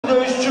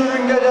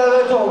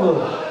olur.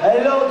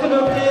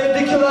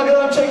 56,7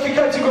 kilogram çeki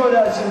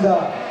kategorisinde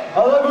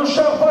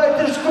ALAGURSHAG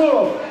Fighters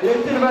Club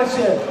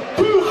yetirmesi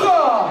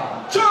TURKHAN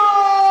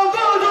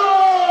JAVADOV.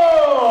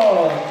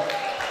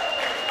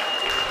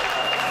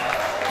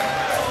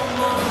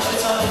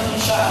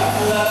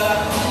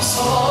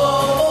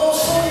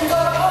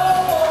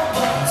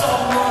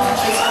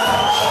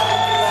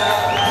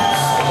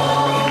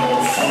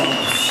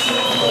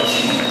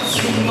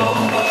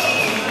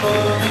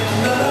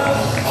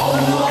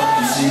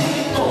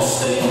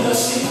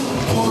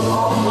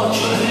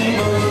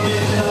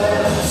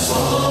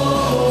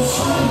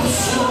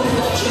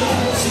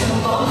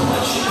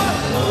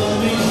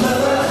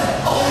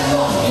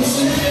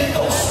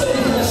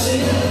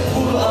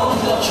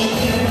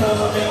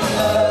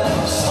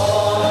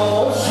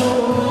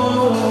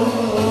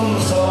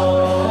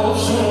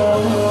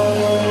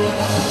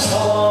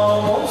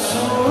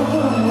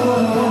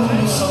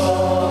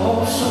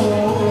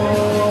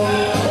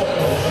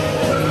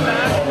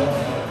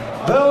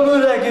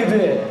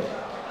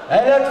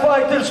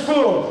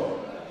 ELET-BJJ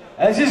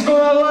aziz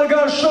konaklar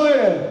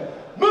karşılayın.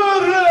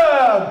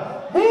 MEHERREM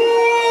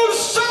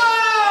MUSAEV.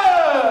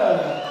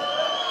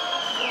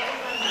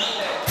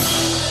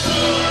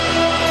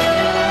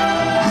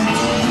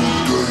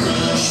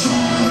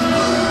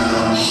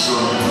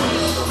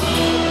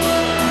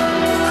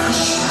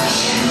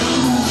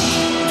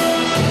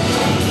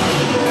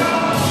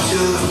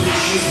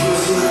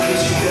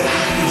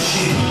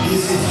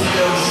 Если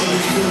тебя уже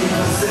никто не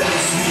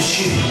касается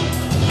свечи,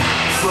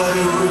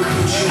 фары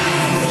выключены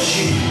в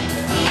ночи,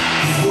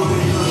 в бой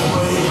идут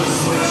мои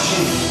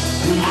басмачи.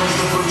 И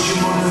важно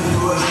почему, но не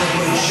важно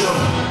почем.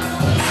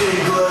 Твой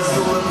глаз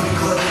дуло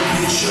прикладывай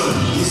плечом,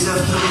 и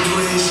завтра у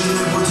твоей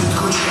жены будет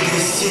куча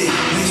гостей.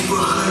 Ведь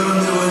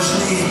похороны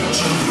важнее,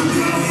 чем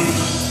юбилей.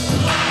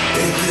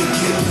 Это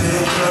гетто,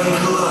 это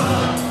англо.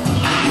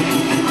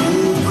 У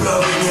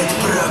управы нет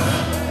прав,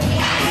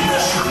 и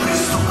наших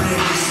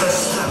преступлений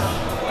состав.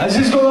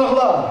 Aziz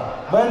konaklar,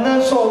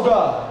 benden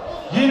solda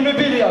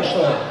 21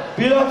 yaşlı,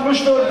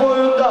 1.64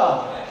 boyunda,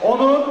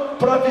 onun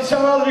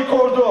profesyonel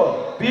rekordu,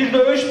 bir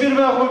dövüş bir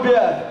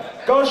mağlubiyet.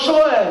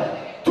 Karşılayın,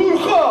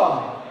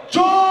 TURKHAN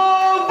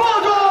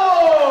JAVADOV.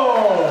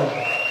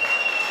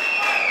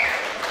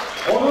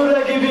 Onun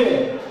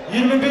rakibi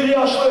 21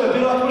 yaşlı,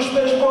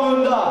 1.65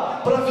 boyunda,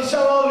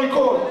 profesyonel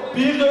rekor,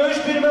 bir dövüş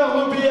bir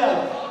mağlubiyet.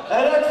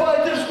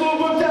 ELET-BJJ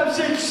klubun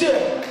temsilcisi,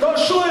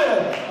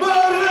 karşılayın,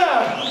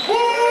 MEHERREM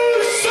MUSAEV.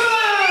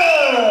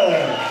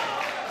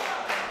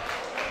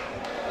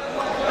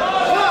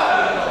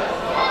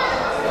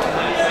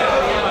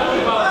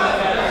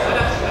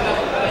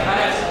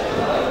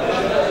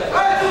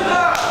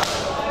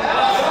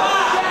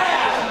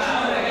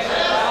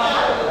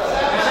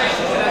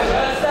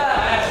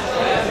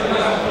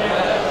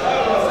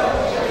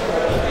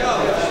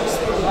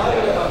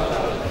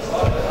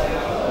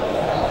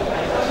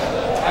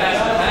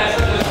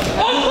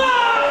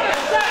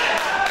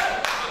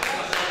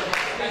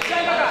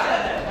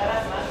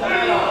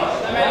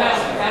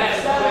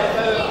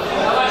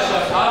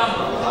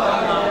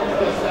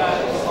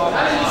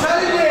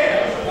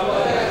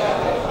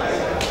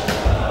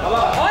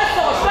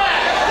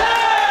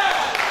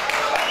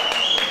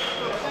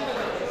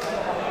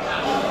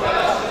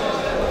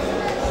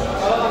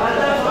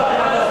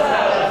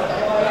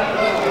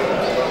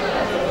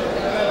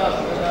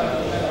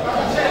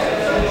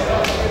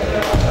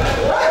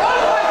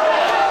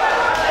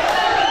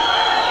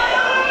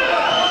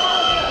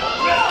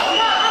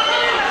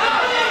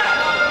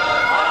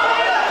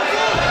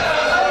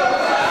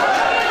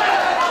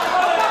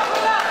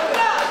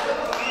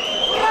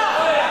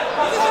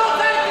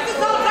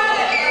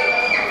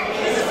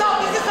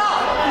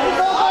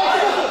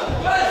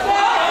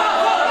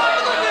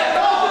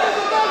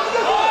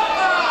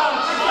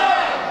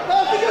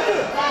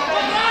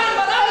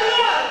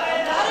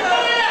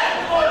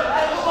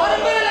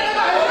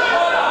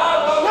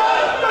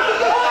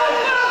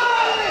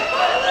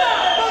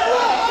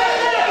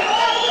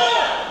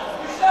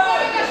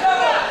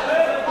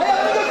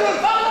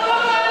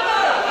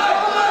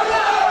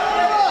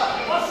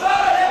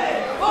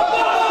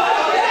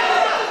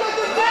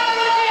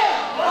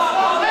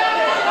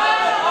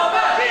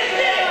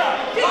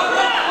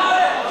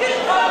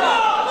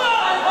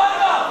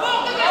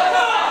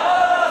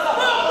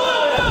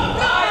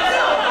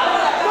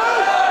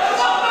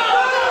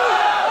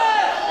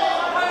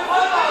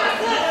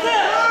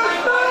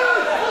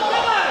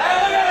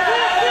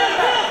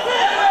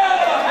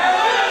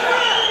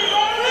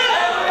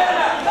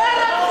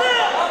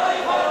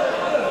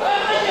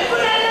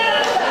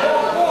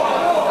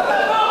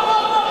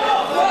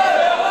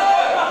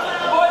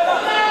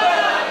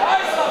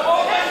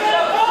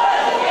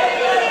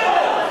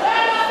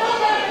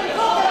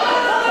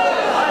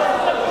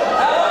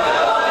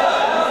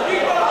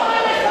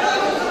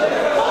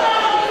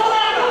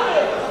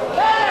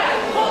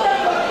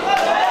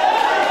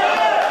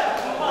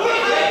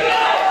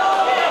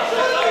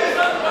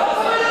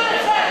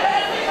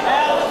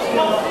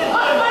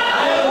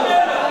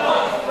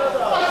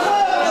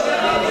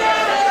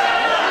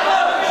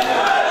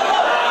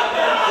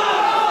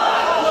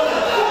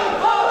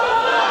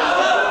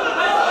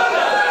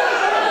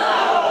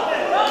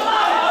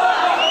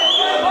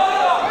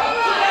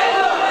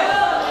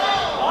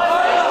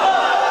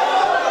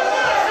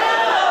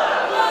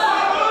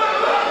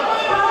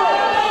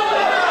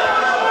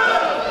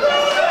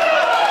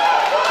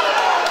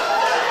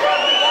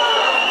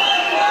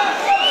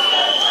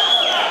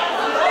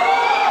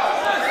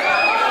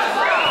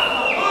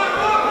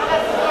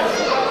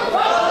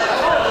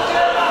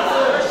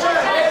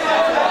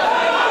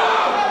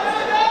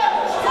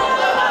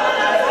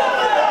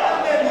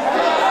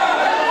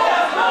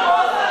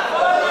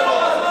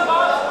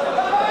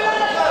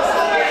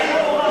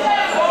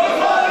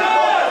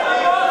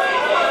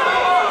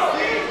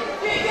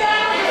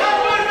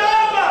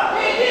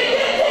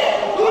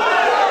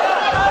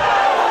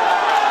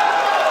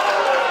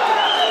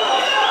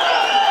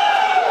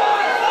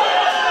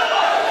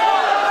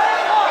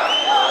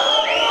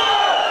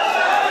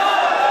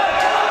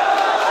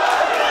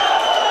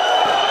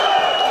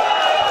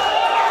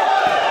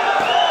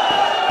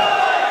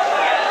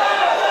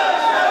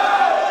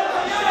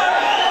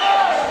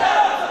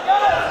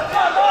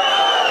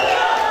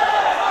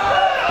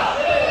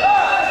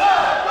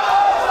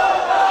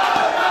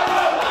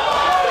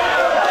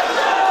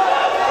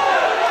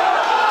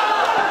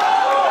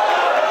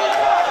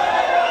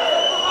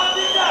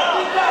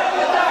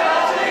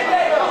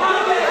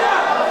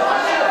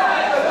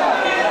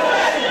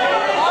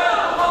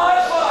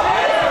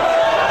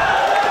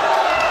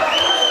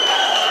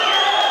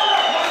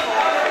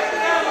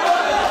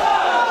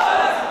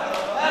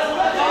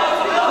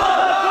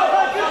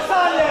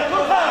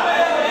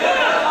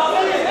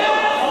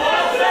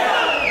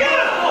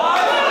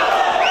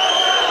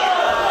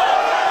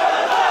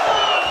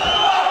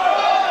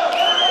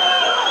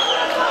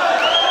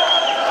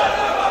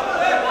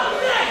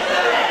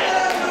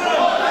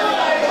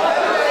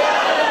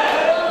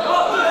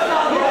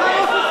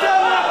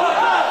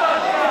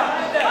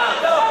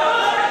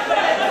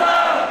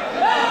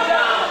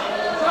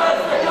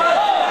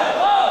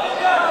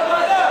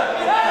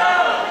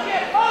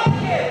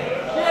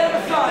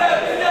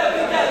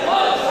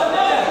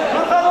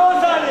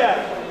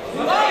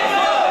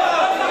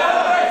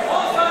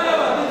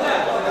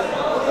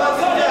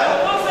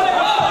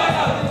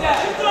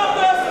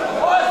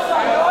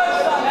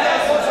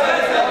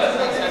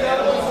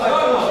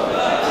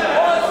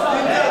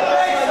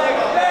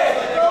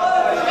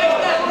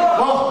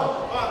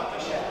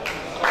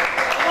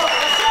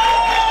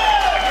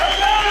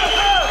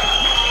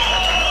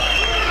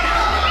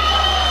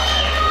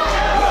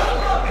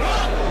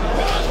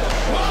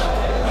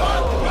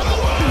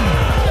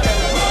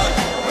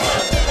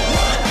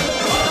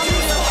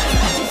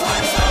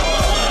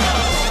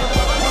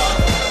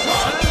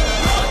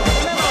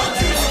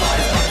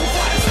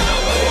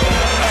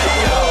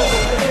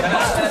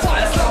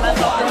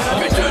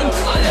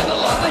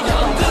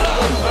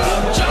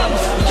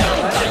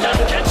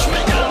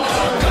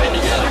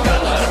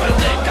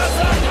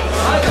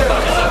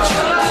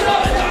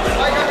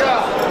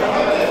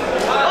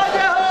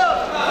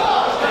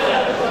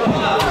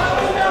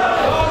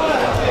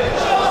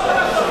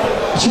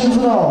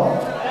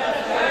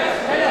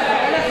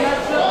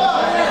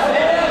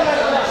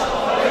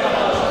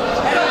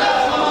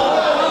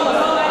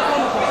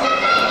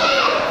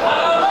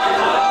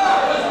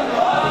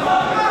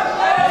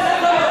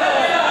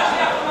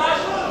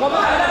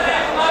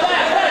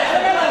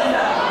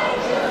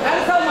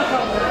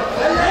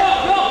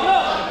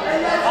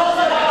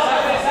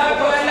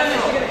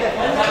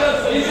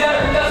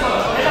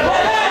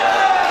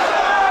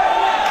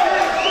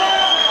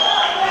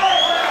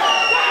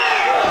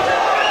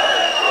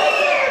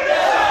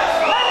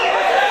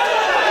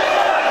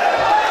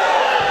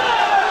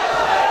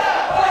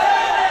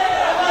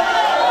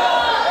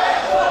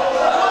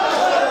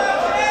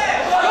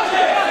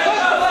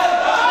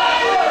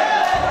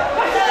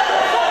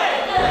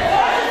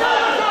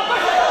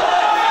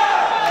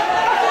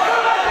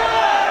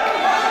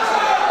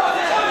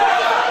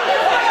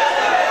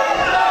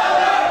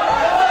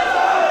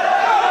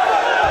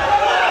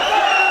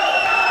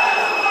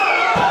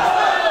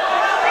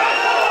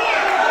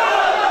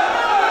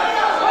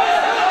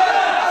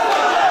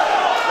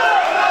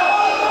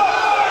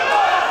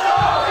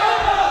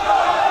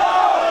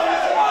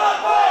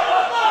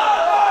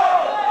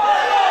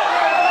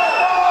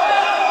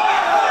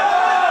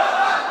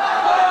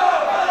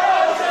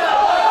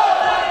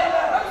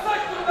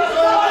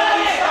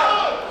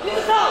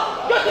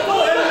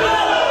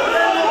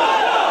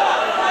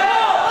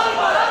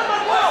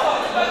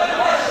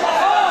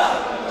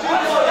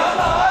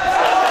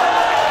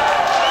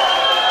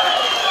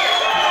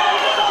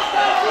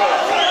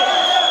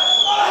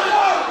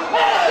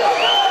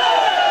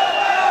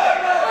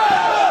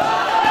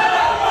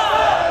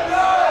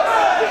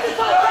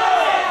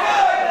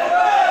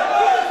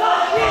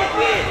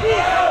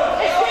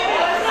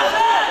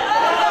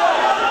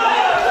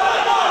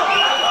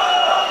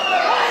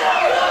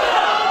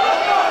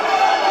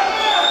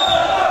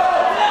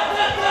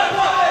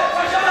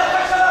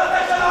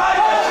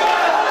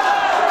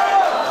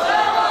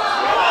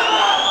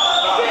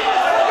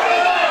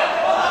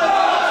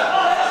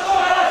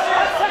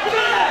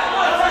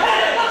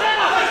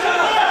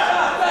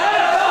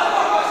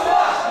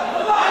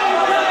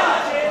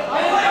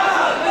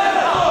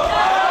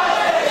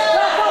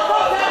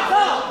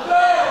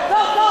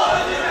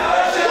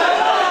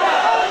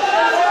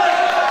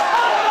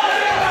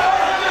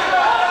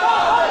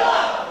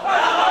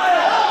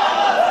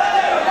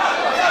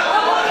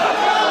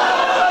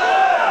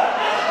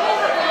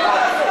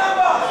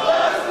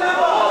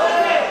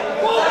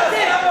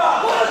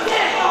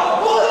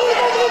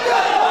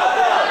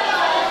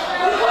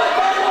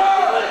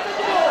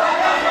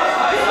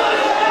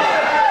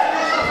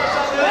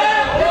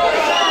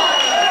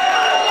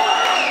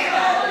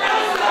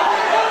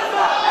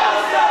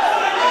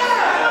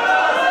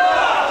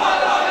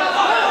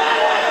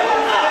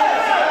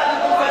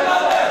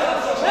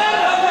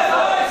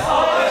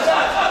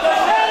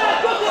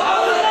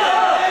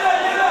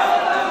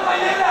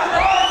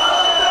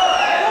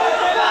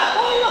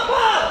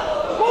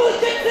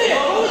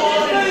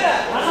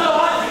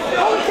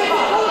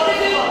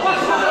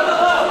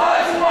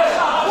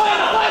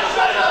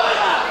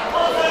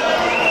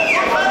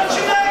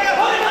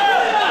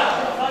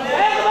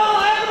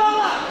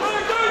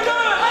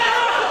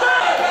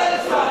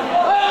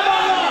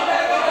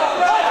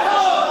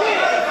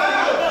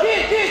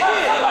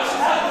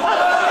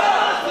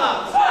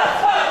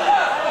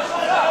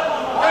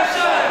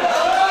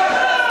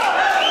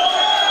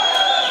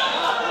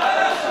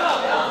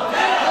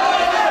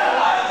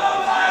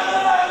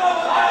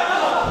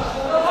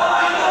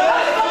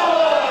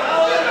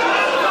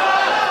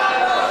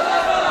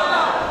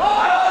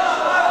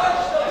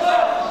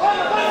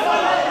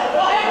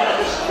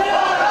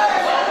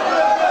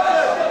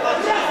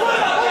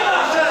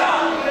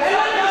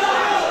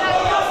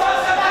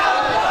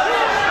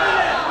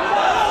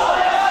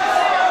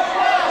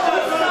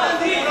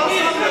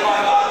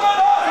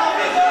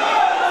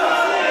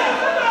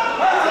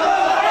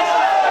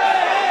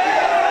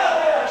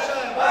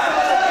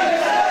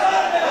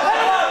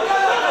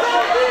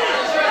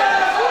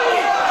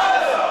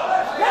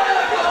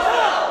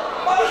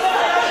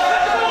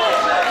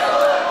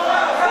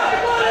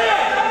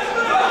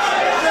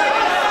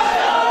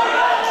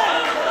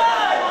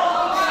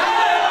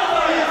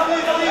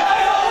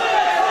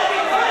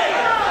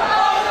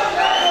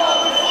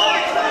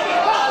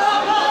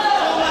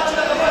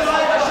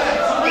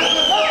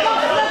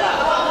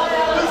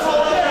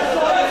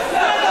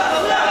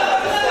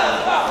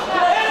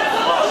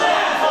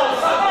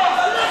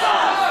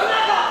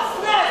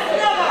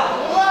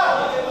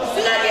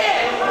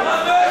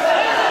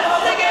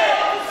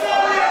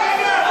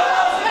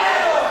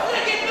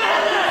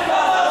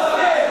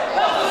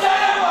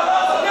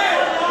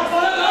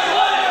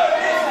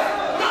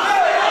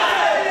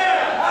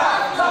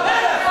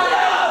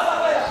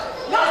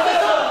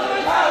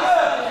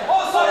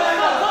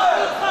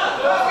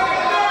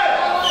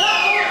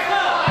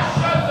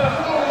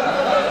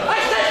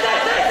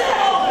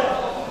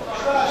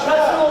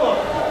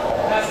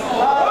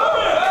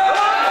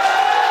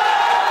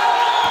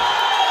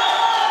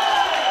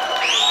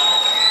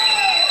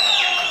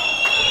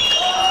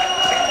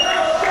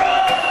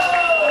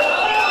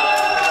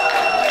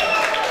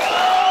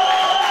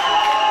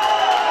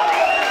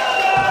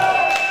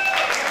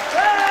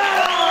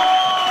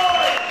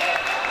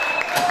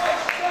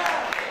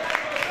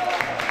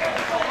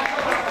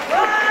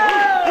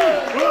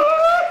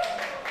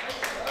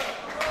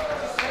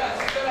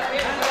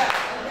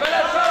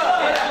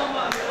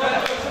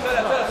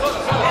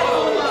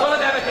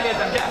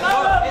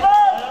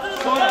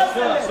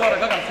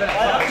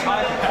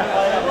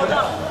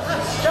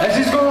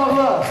 Əziz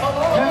qonaqlar,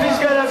 təmiz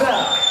qələbə,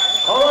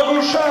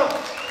 ALAGURSHAG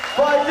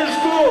Fighters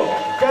Club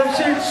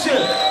təmsilçisi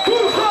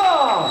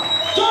TURKHAN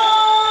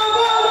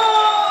JAVADOV!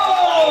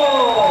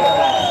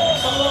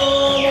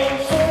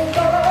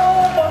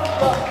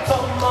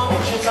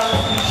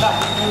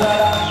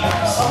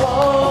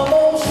 Salam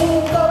olsun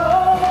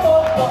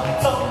Qarabağda,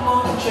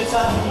 tamam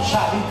keçən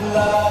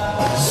şəhidlərə.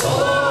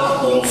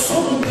 Salam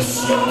olsun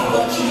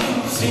üsyandakı,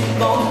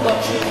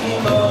 zindandakı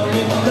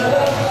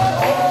möminlərə.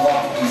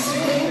 Allah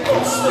bizi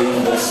dost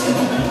eyləsin,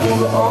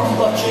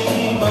 Qur'andakı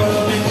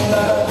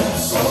möminlərə.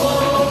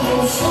 Salam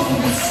olsun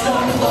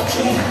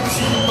üsyandakı,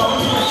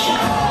 zindandakı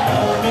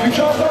möminlərə.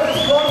 Mükafat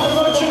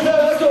varlığı üçün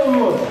dəvət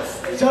olunur.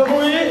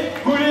 Səbuyi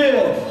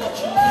Quliyev.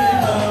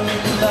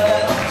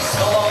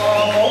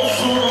 Salam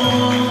olsun,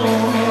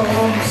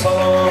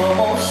 salam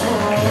olsun,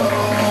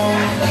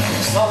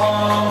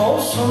 salam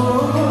olsun,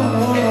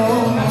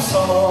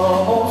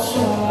 salam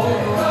olsun.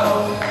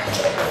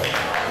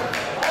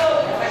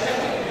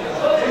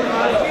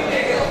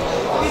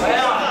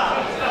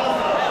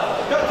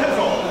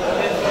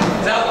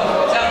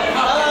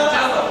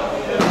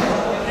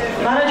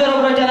 Mənə görə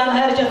bura gələn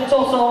hər kəs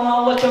çox sağ olun,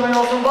 Allah kömək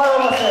olsun, var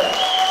olasın.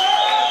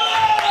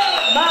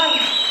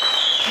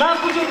 Mən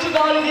bugünkü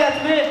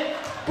qalibiyyətimi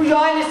bu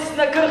yayın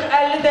istisində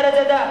 40-50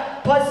 dərəcədə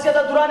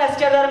pozisiyada duran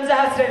əskərlərimizə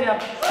həsr edirəm.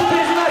 Bu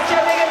bizim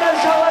əskərliyə gedən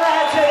uşaqlara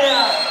həsr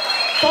edirəm.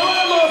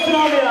 Tamam olsun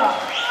hamıya.